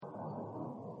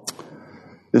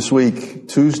This week,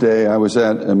 Tuesday, I was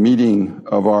at a meeting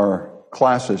of our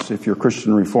classis. If you're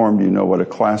Christian Reformed, you know what a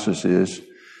classis is.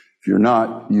 If you're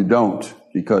not, you don't,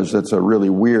 because that's a really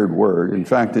weird word. In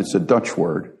fact, it's a Dutch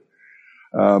word.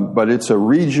 But it's a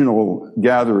regional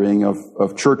gathering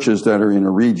of churches that are in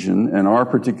a region, and our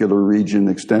particular region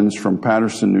extends from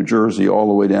Paterson, New Jersey, all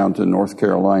the way down to North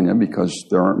Carolina, because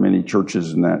there aren't many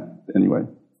churches in that anyway.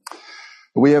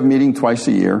 We have a meeting twice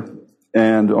a year,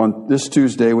 and on this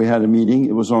Tuesday we had a meeting.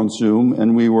 It was on Zoom,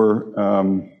 and we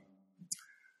were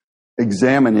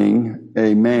examining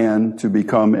a man to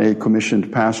become a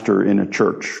commissioned pastor in a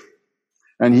church.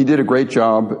 And he did a great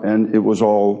job, and it was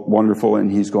all wonderful, and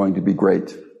he's going to be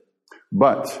great.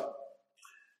 But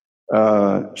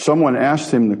someone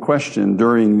asked him the question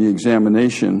during the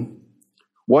examination,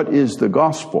 what is the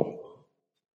gospel?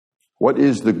 What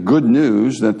is the good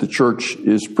news that the church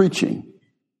is preaching?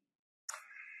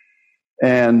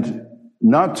 And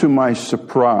not to my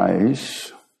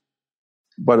surprise,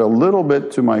 but a little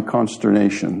bit to my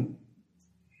consternation,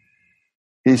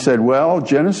 he said, well,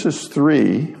 Genesis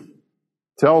 3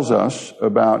 tells us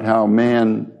about how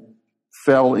man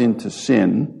fell into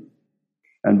sin,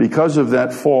 and because of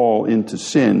that fall into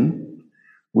sin,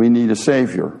 we need a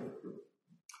Savior.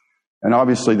 And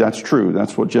obviously that's true.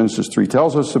 That's what Genesis 3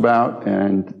 tells us about,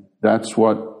 and that's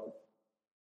what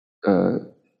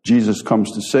Jesus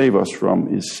comes to save us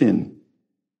from, is sin.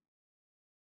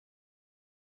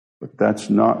 But that's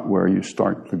not where you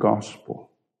start the gospel.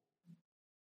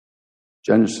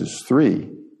 Genesis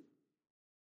 3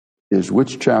 is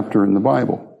which chapter in the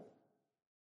Bible?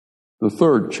 The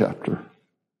third chapter.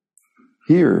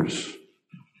 Here's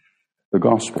the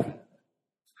gospel,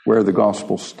 where the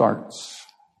gospel starts.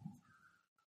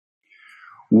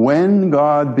 When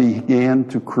God began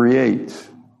to create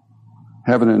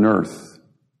heaven and earth,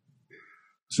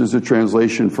 this is a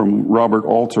translation from Robert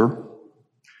Alter.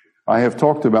 I have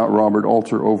talked about Robert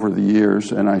Alter over the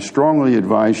years, and I strongly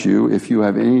advise you, if you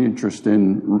have any interest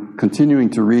in continuing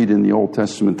to read in the Old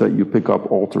Testament, that you pick up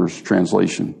Alter's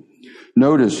translation.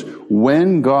 Notice,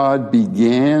 when God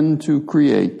began to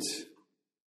create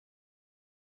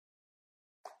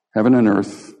heaven and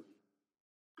earth,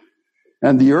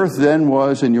 and the earth then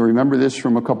was, and you remember this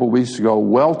from a couple of weeks ago,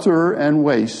 welter and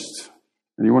waste.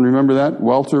 Anyone remember that?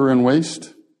 Welter and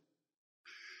waste?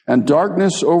 And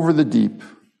darkness over the deep,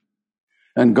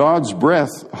 and God's breath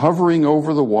hovering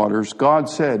over the waters. God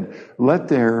said, let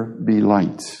there be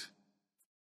light.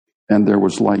 And there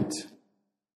was light.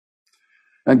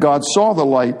 And God saw the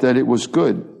light, that it was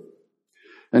good.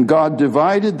 And God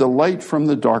divided the light from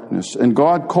the darkness. And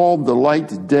God called the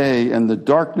light day, and the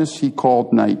darkness he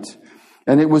called night.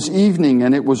 And it was evening,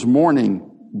 and it was morning,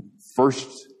 first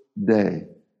day.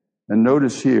 And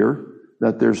notice here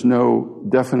that there's no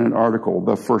definite article,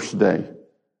 the first day.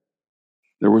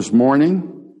 There was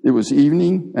morning, it was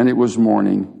evening, and it was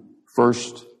morning,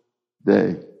 first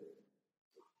day.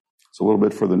 It's a little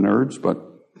bit for the nerds, but...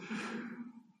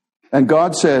 And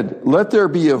God said, let there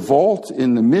be a vault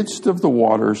in the midst of the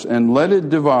waters, and let it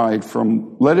divide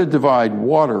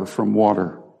water from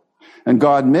water. And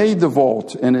God made the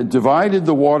vault, and it divided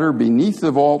the water beneath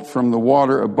the vault from the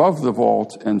water above the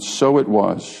vault, and so it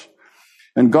was.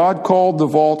 And God called the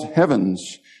vault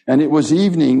heavens, and it was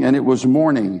evening, and it was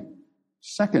morning,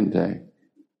 second day.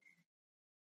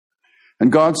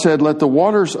 And God said, let the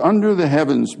waters under the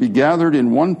heavens be gathered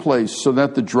in one place, so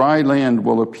that the dry land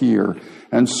will appear.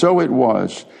 And so it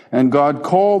was. And God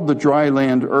called the dry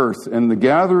land earth, and the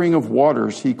gathering of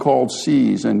waters he called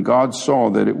seas. And God saw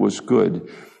that it was good.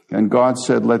 And God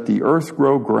said, let the earth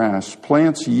grow grass,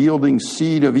 plants yielding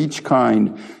seed of each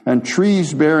kind, and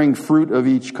trees bearing fruit of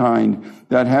each kind,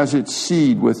 that has its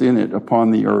seed within it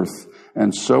upon the earth.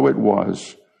 And so it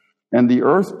was. And the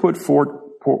earth put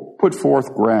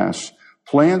forth grass,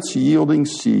 plants yielding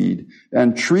seed,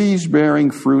 and trees bearing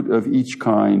fruit of each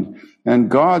kind. And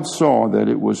God saw that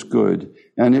it was good.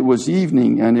 And it was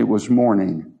evening, and it was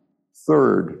morning,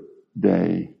 third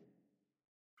day.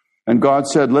 And God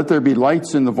said, let there be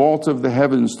lights in the vault of the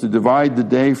heavens to divide the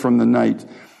day from the night.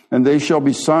 And they shall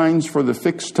be signs for the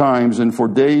fixed times and for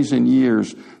days and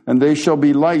years. And they shall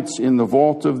be lights in the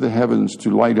vault of the heavens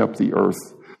to light up the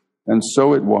earth. And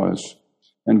so it was.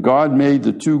 And God made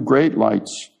the two great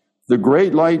lights, the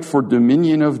great light for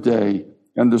dominion of day,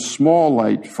 and the small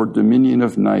light for dominion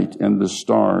of night, and the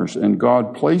stars. And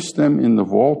God placed them in the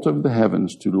vault of the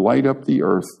heavens to light up the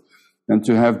earth, and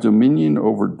to have dominion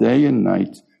over day and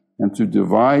night, and to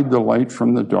divide the light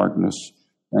from the darkness.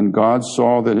 And God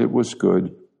saw that it was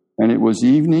good. And it was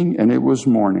evening, and it was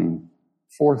morning,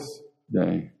 fourth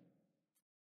day.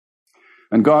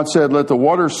 And God said, let the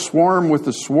waters swarm with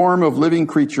the swarm of living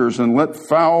creatures, and let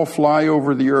fowl fly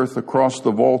over the earth across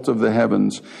the vault of the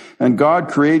heavens. And God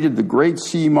created the great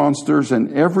sea monsters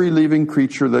and every living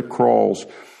creature that crawls,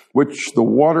 which the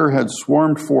water had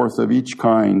swarmed forth of each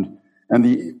kind, and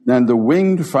the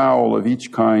winged fowl of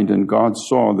each kind. And God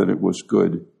saw that it was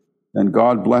good. And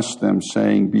God blessed them,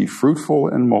 saying, be fruitful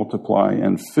and multiply,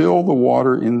 and fill the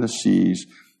water in the seas,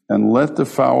 and let the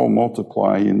fowl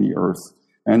multiply in the earth.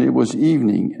 And it was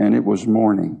evening, and it was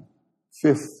morning,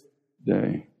 5th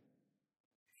day.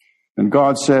 And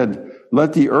God said,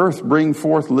 let the earth bring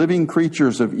forth living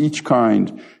creatures of each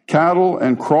kind, cattle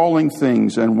and crawling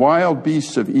things, and wild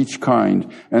beasts of each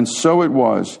kind. And so it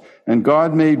was. And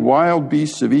God made wild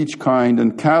beasts of each kind,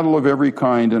 and cattle of every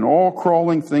kind, and all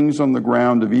crawling things on the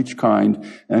ground of each kind.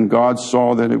 And God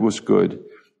saw that it was good.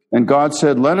 And God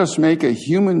said, let us make a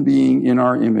human being in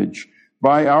our image,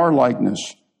 by our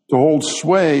likeness, to hold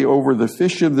sway over the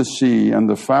fish of the sea and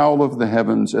the fowl of the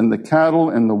heavens and the cattle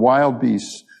and the wild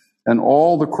beasts and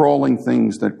all the crawling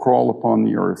things that crawl upon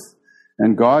the earth.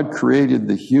 And God created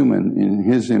the human in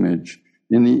his image.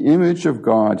 In the image of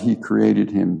God, he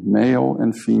created him. Male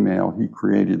and female, he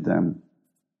created them.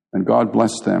 And God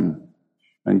blessed them.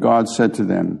 And God said to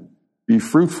them, be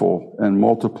fruitful and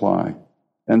multiply,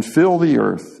 and fill the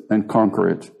earth and conquer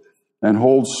it, and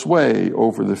hold sway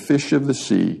over the fish of the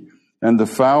sea, and the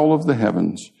fowl of the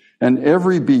heavens, and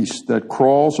every beast that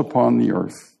crawls upon the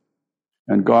earth.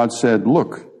 And God said,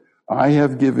 look, I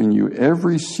have given you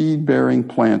every seed-bearing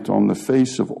plant on the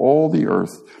face of all the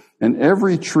earth, and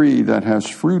every tree that has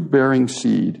fruit-bearing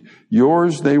seed.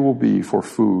 Yours they will be for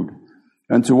food.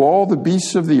 And to all the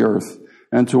beasts of the earth,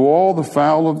 and to all the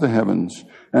fowl of the heavens,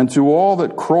 and to all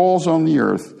that crawls on the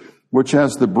earth, which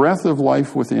has the breath of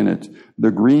life within it,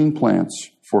 the green plants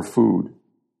for food.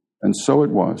 And so it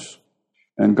was.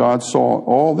 And God saw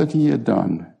all that he had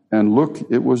done, and look,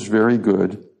 it was very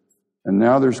good. And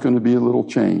now there's going to be a little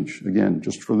change, again,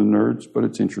 just for the nerds, but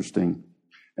it's interesting.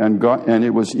 And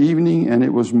it was evening, and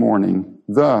it was morning,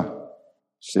 the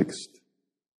 6th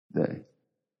day.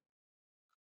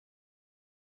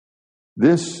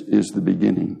 This is the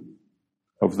beginning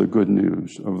of the good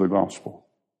news of the gospel.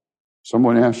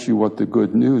 Someone asks you what the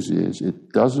good news is.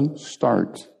 It doesn't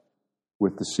start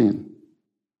with the sin.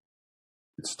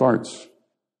 It starts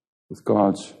with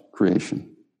God's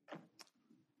creation.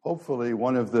 Hopefully,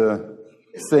 one of the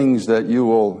things that you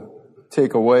will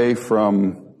take away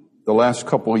from the last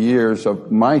couple of years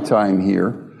of my time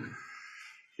here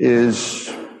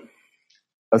is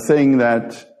a thing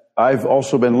that I've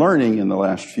also been learning in the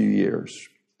last few years,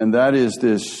 and that is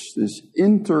this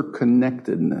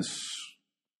interconnectedness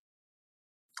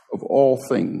of all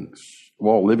things, of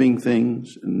all living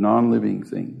things and non-living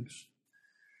things.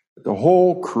 The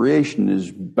whole creation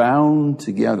is bound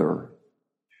together,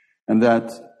 and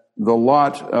that the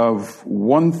lot of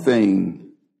one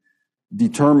thing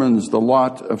determines the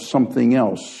lot of something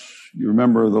else. You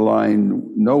remember the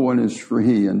line, no one is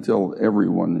free until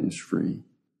everyone is free.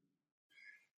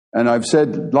 And I've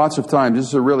said lots of times, this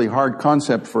is a really hard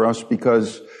concept for us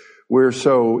because we're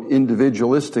so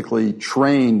individualistically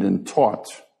trained and taught.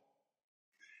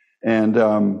 And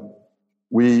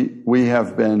we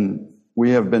have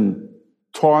been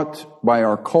taught by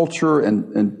our culture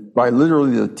and by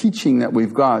literally the teaching that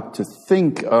we've got to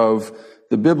think of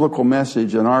the biblical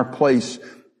message and our place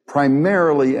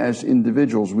primarily as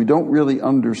individuals. We don't really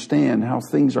understand how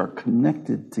things are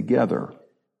connected together.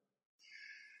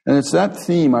 And it's that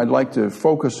theme I'd like to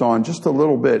focus on just a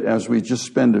little bit as we just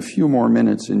spend a few more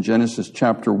minutes in Genesis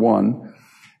chapter 1.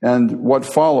 And what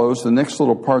follows, the next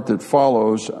little part that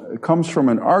follows, comes from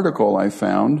an article I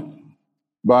found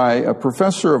by a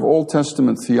professor of Old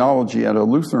Testament theology at a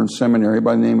Lutheran seminary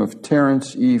by the name of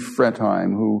Terence E.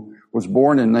 Fretheim, who was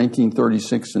born in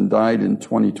 1936 and died in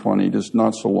 2020, just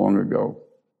not so long ago.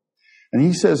 And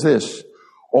he says this: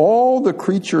 all the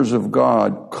creatures of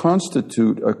God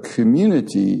constitute a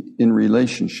community in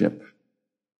relationship.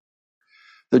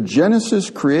 The Genesis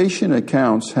creation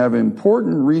accounts have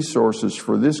important resources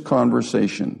for this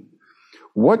conversation.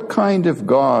 What kind of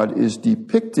God is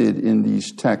depicted in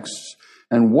these texts,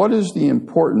 and what is the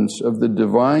importance of the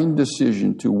divine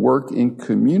decision to work in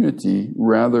community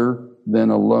rather than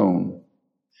alone?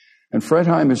 And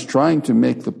Fretheim is trying to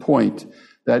make the point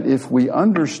that if we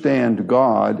understand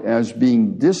God as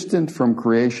being distant from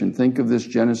creation, think of this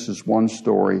Genesis 1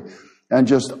 story, and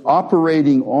just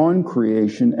operating on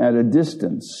creation at a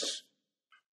distance,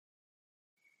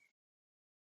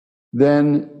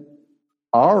 then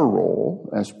our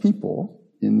role as people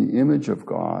in the image of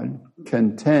God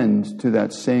can tend to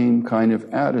that same kind of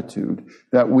attitude,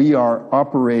 that we are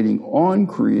operating on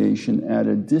creation at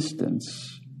a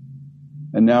distance.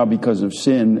 And now because of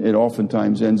sin, it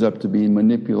oftentimes ends up to be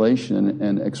manipulation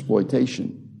and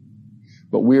exploitation.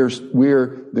 But we're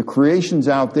the creation's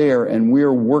out there and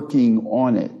we're working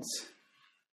on it.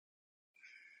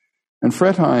 And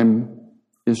Fretheim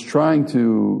is trying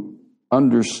to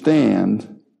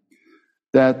understand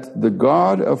that the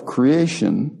God of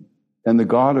creation and the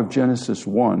God of Genesis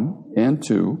 1 and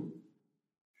 2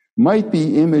 might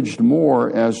be imaged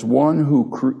more as one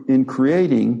who, in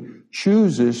creating,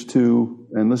 chooses to,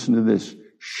 and listen to this,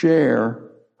 share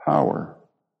power.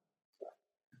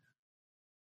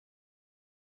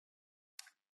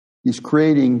 He's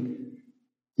creating,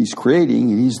 he's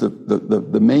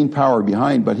the main power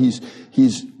behind, but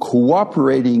he's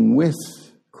cooperating with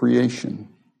creation.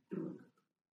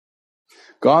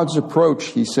 God's approach,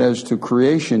 he says, to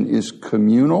creation is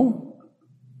communal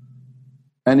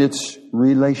and it's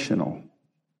relational.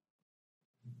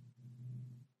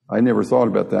 I never thought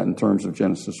about that in terms of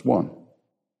Genesis 1.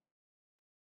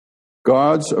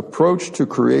 God's approach to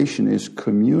creation is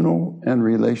communal and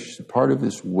relational, part of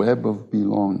this web of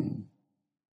belonging.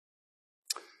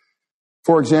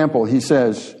 For example, he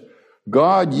says,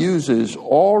 God uses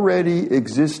already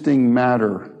existing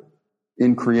matter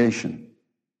in creation.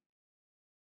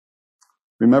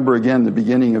 Remember again the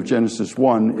beginning of Genesis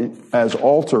 1 as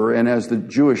altar, and as the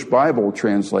Jewish Bible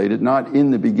translated, not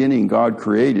in the beginning God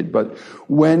created, but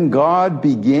when God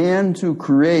began to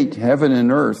create heaven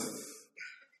and earth,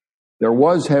 there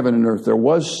was heaven and earth, there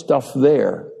was stuff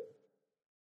there.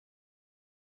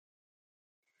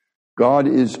 God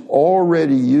is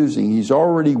already using, he's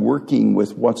already working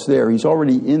with what's there. He's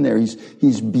already in there.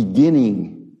 He's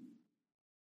beginning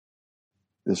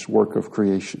this work of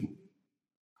creation.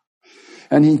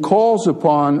 And he calls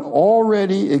upon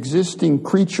already existing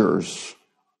creatures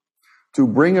to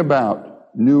bring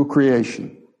about new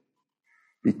creation.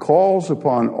 He calls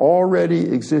upon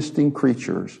already existing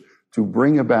creatures to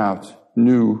bring about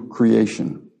new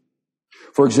creation.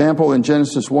 For example, in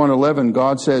Genesis 1:11,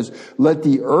 God says, "Let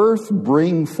the earth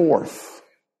bring forth."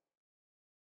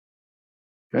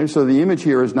 Okay, so the image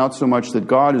here is not so much that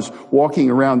God is walking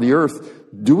around the earth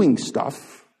doing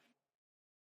stuff.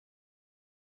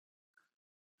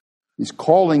 He's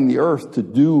calling the earth to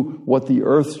do what the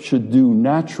earth should do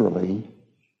naturally,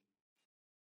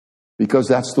 because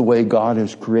that's the way God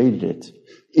has created it.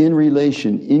 In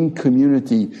relation, in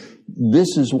community,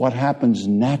 this is what happens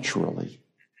naturally.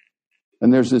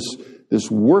 And there's this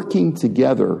working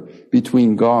together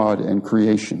between God and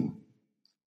creation.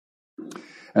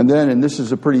 And then, and this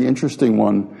is a pretty interesting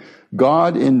one,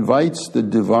 God invites the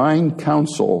divine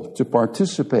council to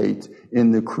participate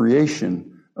in the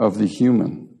creation of the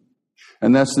human.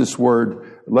 And that's this word,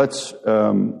 God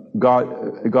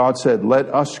said, "Let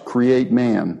us create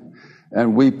man."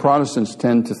 And we Protestants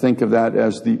tend to think of that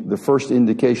as the first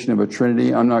indication of a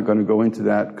Trinity. I'm not going to go into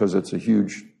that because it's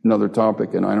another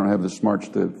topic, and I don't have the smarts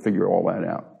to figure all that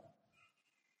out.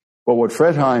 But what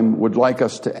Fretheim would like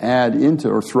us to add into,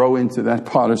 or throw into that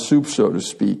pot of soup, so to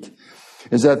speak,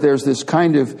 is that there's this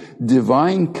kind of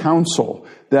divine counsel,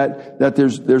 that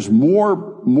there's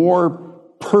more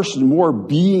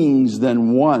beings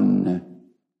than one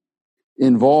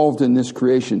involved in this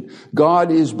creation.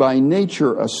 God is by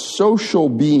nature a social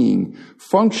being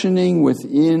functioning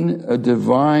within a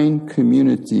divine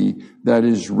community that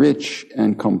is rich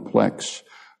and complex.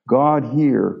 God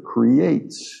here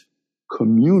creates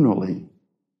communally.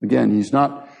 Again, he's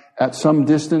not at some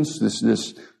distance,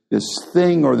 this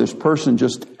thing or this person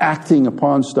just acting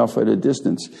upon stuff at a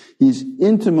distance. He's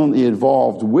intimately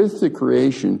involved with the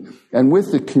creation and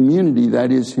with the community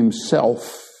that is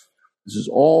himself. This is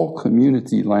all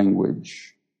community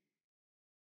language.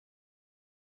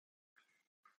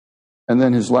 And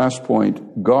then his last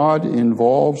point, God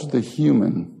involves the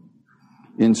human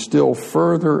in still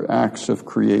further acts of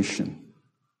creation.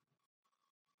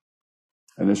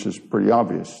 And this is pretty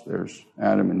obvious. There's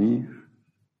Adam and Eve.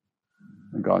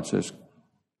 And God says,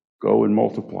 go and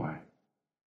multiply.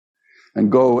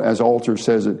 And go, as Alter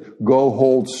says it, go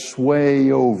hold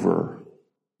sway over.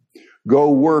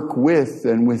 Go work with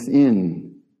and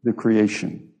within the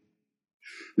creation.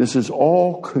 This is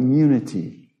all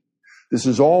community. This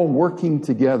is all working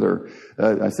together.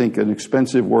 I think an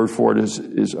expensive word for it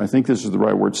is I think this is the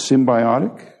right word,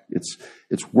 symbiotic.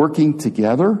 It's working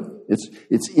together.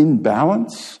 It's in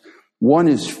balance. One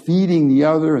is feeding the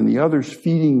other and the other's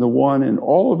feeding the one, and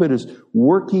all of it is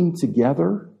working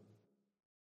together.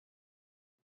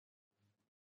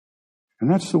 And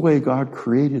that's the way God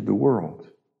created the world.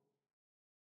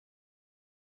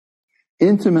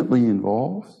 intimately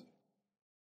involved.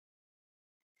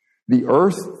 The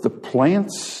earth, the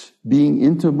plants being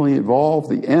intimately involved,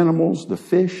 the animals, the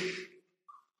fish,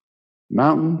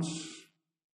 mountains,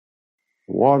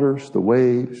 the waters, the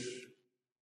waves,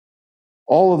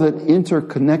 all of it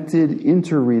interconnected,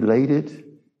 interrelated,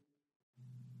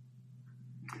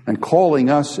 and calling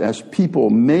us as people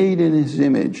made in His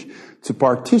image to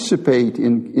participate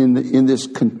in this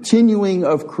continuing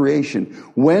of creation.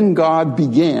 When God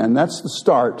began, that's the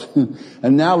start.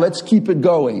 And now let's keep it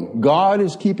going. God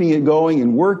is keeping it going,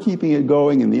 and we're keeping it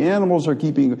going, and the animals are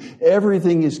keeping it.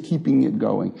 Everything is keeping it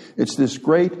going. It's this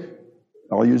great,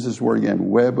 I'll use this word again,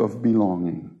 web of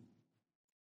belonging.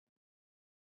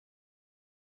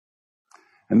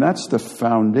 And that's the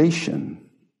foundation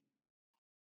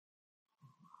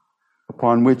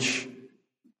upon which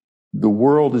the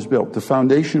world is built, the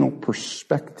foundational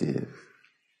perspective,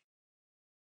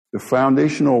 the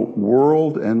foundational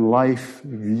world and life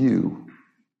view.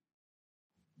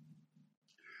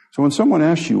 So when someone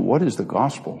asks you, what is the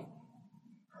gospel?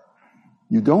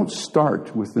 You don't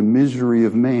start with the misery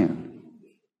of man.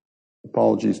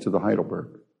 Apologies to the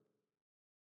Heidelberg.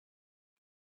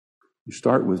 You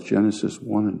start with Genesis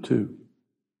 1 and 2.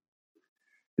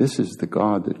 This is the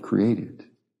God that created.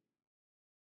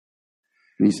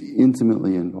 And He's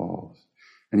intimately involved.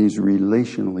 And He's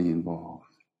relationally involved.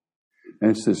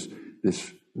 And it's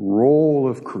this role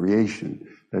of creation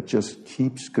that just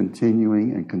keeps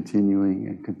continuing and continuing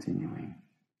and continuing.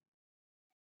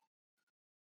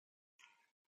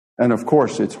 And of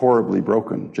course, it's horribly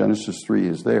broken. Genesis 3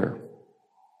 is there.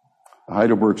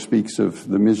 Heidelberg speaks of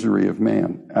the misery of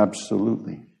man.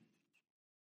 Absolutely.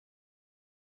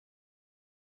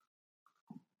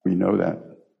 We know that.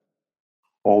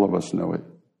 All of us know it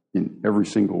in every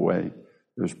single way.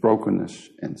 There's brokenness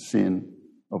and sin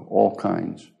of all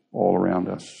kinds all around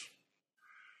us.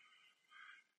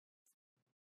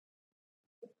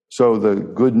 So the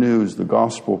good news, the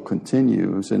gospel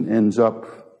continues and ends up,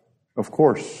 of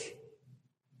course,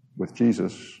 with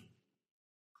Jesus.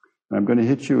 And I'm going to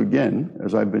hit you again,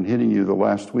 as I've been hitting you the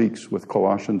last weeks with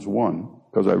Colossians 1,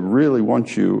 because I really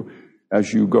want you,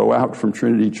 as you go out from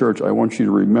Trinity Church, I want you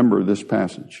to remember this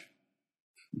passage.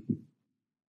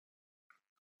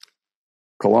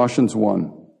 Colossians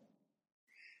 1.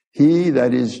 He,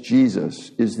 that is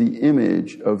Jesus, is the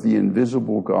image of the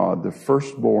invisible God, the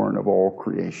firstborn of all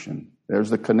creation. There's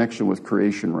the connection with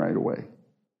creation right away.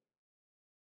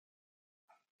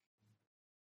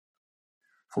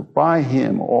 For by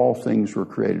Him all things were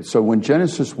created. So when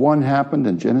Genesis 1 happened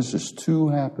and Genesis 2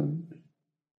 happened,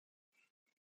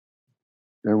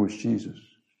 there was Jesus.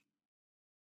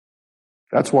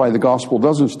 That's why the gospel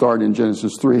doesn't start in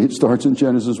Genesis 3. It starts in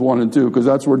Genesis 1 and 2, because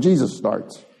that's where Jesus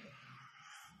starts.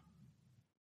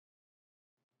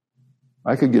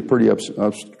 I could get pretty upset. I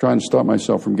was trying to stop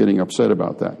myself from getting upset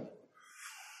about that.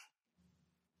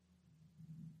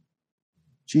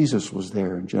 Jesus was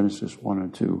there in Genesis 1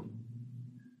 and 2.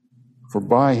 For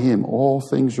by Him all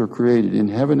things are created in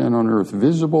heaven and on earth,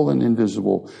 visible and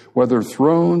invisible, whether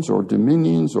thrones or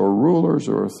dominions or rulers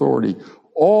or authority.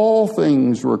 All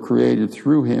things were created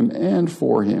through Him and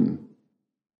for Him.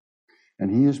 And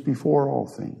He is before all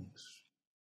things.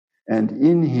 And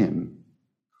in Him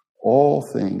all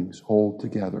things hold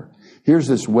together. Here's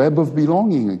this web of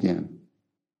belonging again.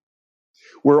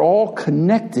 We're all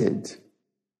connected.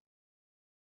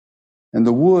 And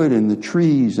the wood and the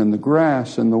trees and the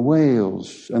grass and the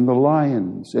whales and the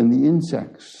lions and the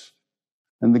insects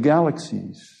and the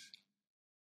galaxies.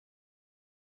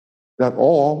 That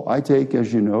all I take,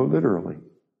 as you know, literally.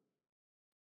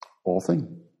 All things.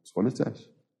 That's what it says.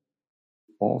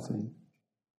 All things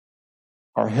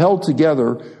are held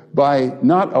together by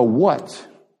not a what,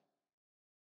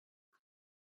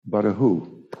 but a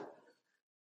who.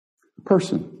 A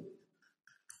person.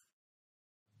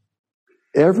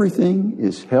 Everything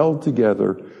is held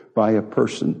together by a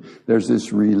person. There's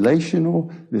this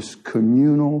relational, this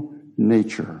communal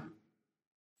nature.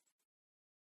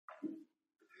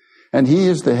 And He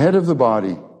is the head of the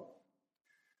body,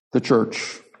 the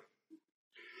church.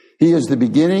 He is the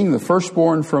beginning, the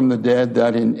firstborn from the dead,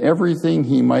 that in everything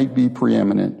He might be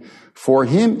preeminent. For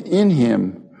Him, in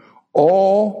Him,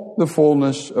 all the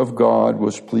fullness of God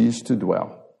was pleased to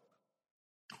dwell.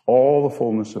 All the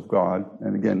fullness of God.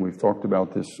 And again, we've talked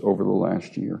about this over the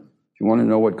last year. If you want to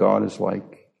know what God is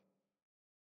like,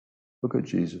 look at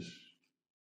Jesus.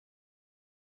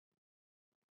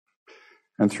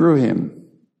 And through Him,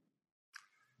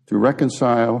 to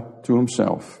reconcile to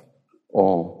Himself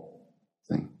all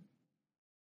things.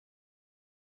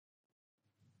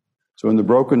 So in the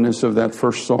brokenness of that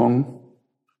first song,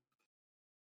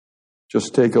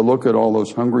 Just take a look at all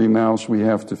those hungry mouths we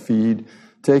have to feed.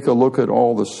 Take a look at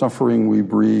all the suffering we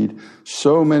breed.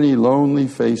 So many lonely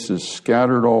faces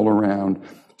scattered all around,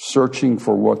 searching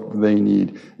for what they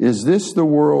need. Is this the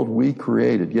world we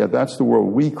created? Yeah, that's the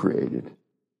world we created.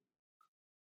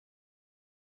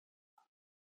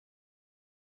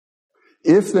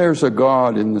 If there's a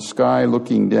God in the sky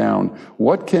looking down,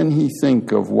 what can he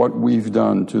think of what we've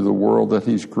done to the world that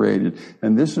he's created?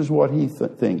 And this is what he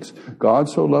thinks. God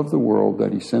so loved the world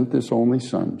that he sent this only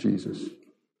Son, Jesus,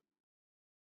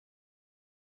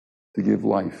 to give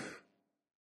life.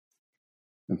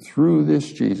 And through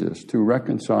this Jesus, to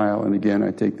reconcile, and again, I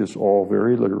take this all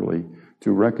very literally,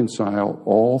 to reconcile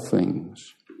all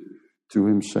things to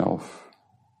himself,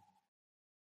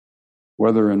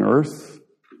 whether in earth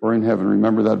or in heaven.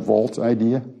 Remember that vault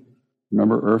idea?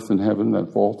 Remember earth and heaven,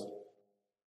 that vault?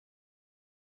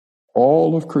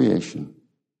 All of creation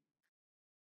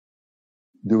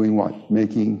doing what?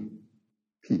 Making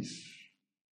peace.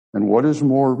 And what is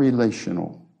more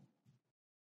relational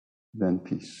than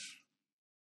peace?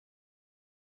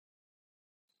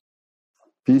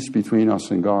 Peace between us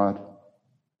and God.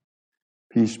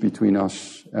 Peace between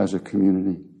us as a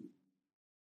community.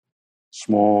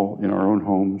 Small in our own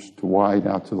homes to wide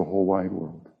out to the whole wide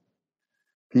world.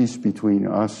 Peace between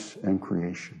us and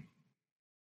creation.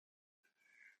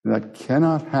 That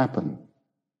cannot happen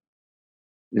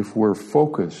if we're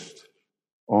focused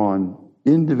on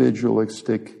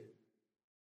individualistic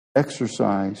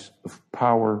exercise of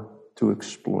power to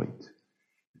exploit.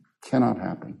 It cannot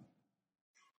happen.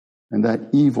 And that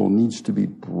evil needs to be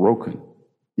broken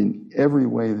in every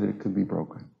way that it could be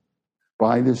broken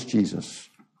by this Jesus,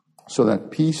 so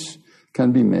that peace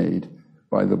can be made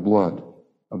by the blood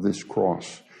of this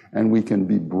cross. And we can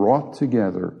be brought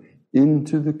together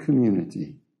into the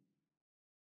community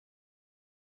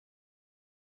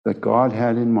that God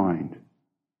had in mind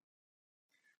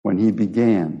when he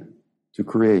began to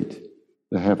create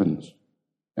the heavens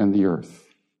and the earth.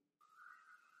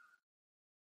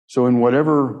 So in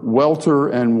whatever welter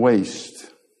and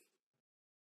waste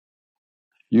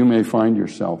you may find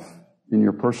yourself in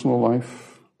your personal life,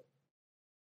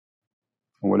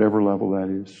 on whatever level that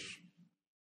is,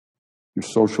 your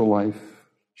social life,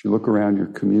 as you look around your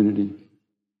community,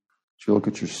 as you look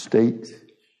at your state,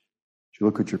 as you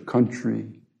look at your country,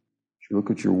 as you look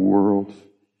at your world,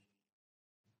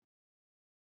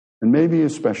 and maybe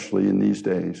especially in these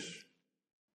days,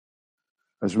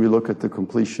 as we look at the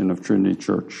completion of Trinity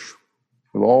Church,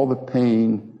 with all the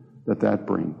pain that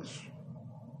brings.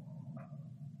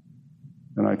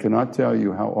 And I cannot tell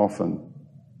you how often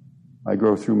I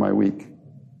go through my week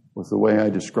with the way I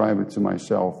describe it to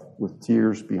myself, with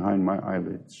tears behind my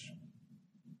eyelids.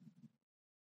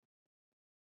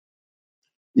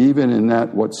 Even in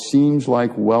that what seems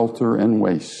like welter and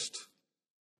waste,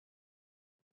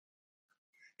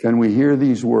 can we hear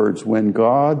these words, when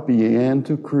God began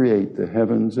to create the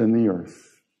heavens and the earth,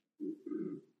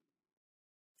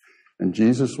 and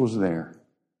Jesus was there,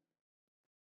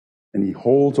 and he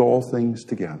holds all things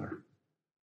together.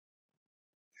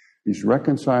 He's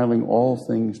reconciling all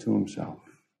things to himself.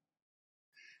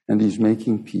 And he's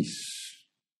making peace.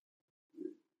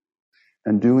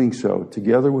 And doing so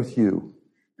together with you,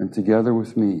 and together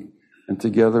with me, and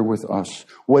together with us.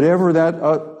 Whatever that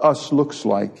us looks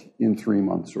like in 3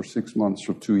 months, or 6 months,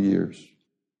 or 2 years.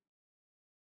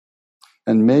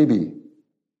 And maybe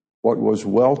what was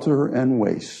welter and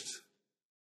waste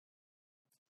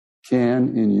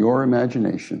can, in your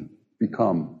imagination,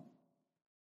 become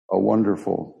a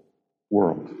wonderful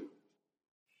world.